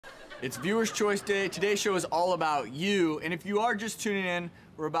It's Viewer's Choice Day. Today's show is all about you. And if you are just tuning in,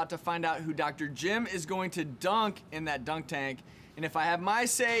 we're about to find out who Dr. Jim is going to dunk in that dunk tank. And if I have my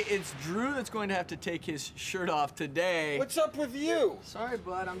say, it's Drew that's going to have to take his shirt off today. What's up with you? Sorry,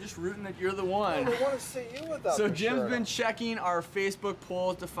 bud. I'm just rooting that you're the one. I want to see you without So the Jim's shirt been on. checking our Facebook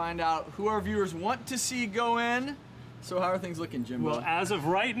polls to find out who our viewers want to see go in. So how are things looking, Jimbo? Well, as of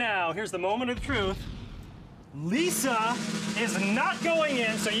right now, here's the moment of truth. Lisa is not going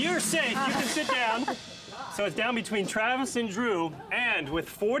in, so you're safe. You can sit down. So it's down between Travis and Drew, and with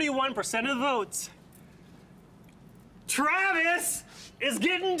 41% of the votes, Travis is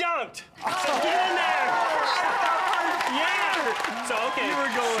getting dunked. So get in there. Yeah. So okay, You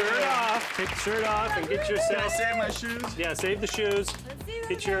were going shirt in. off. Take the shirt off and get Can I yourself. save my shoes? Yeah, save the shoes.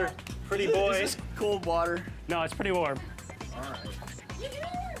 Get your pretty boy. Is this cold water? No, it's pretty warm. All right.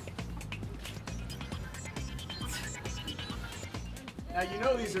 Now you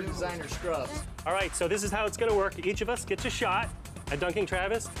know these are designer scrubs. All right, so this is how it's gonna work. Each of us gets a shot at dunking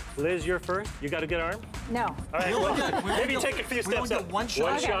Travis. Liz, you're first. You got a good arm? No. All right, well, maybe take a few steps up. one shot?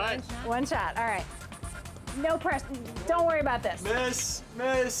 One Okay. shot. One shot. All right. No press. Don't worry about this. Miss,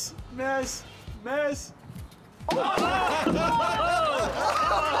 miss, miss, miss.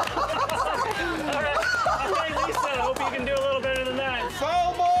 All right, Lisa, I hope you can do a little better than that.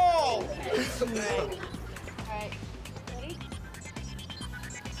 Foul ball! Alright. Ready?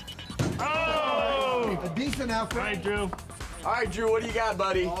 Oh! A decent All effort. right, Drew. All right, Drew, what do you got,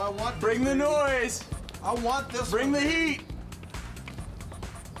 buddy? Oh, I want this, Bring the baby. noise. I want this Bring one. the heat.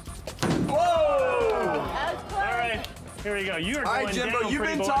 Whoa! That's close. All right, here we go. You are All going right, Jimbo, down, you've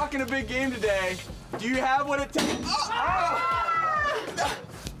pretty been boy. talking a big game today. Do you have what it takes?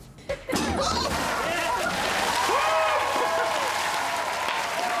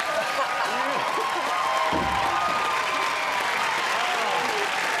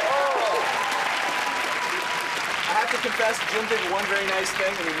 I have to confess, Jim did one very nice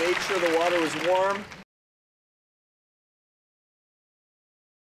thing, and he made sure the water was warm.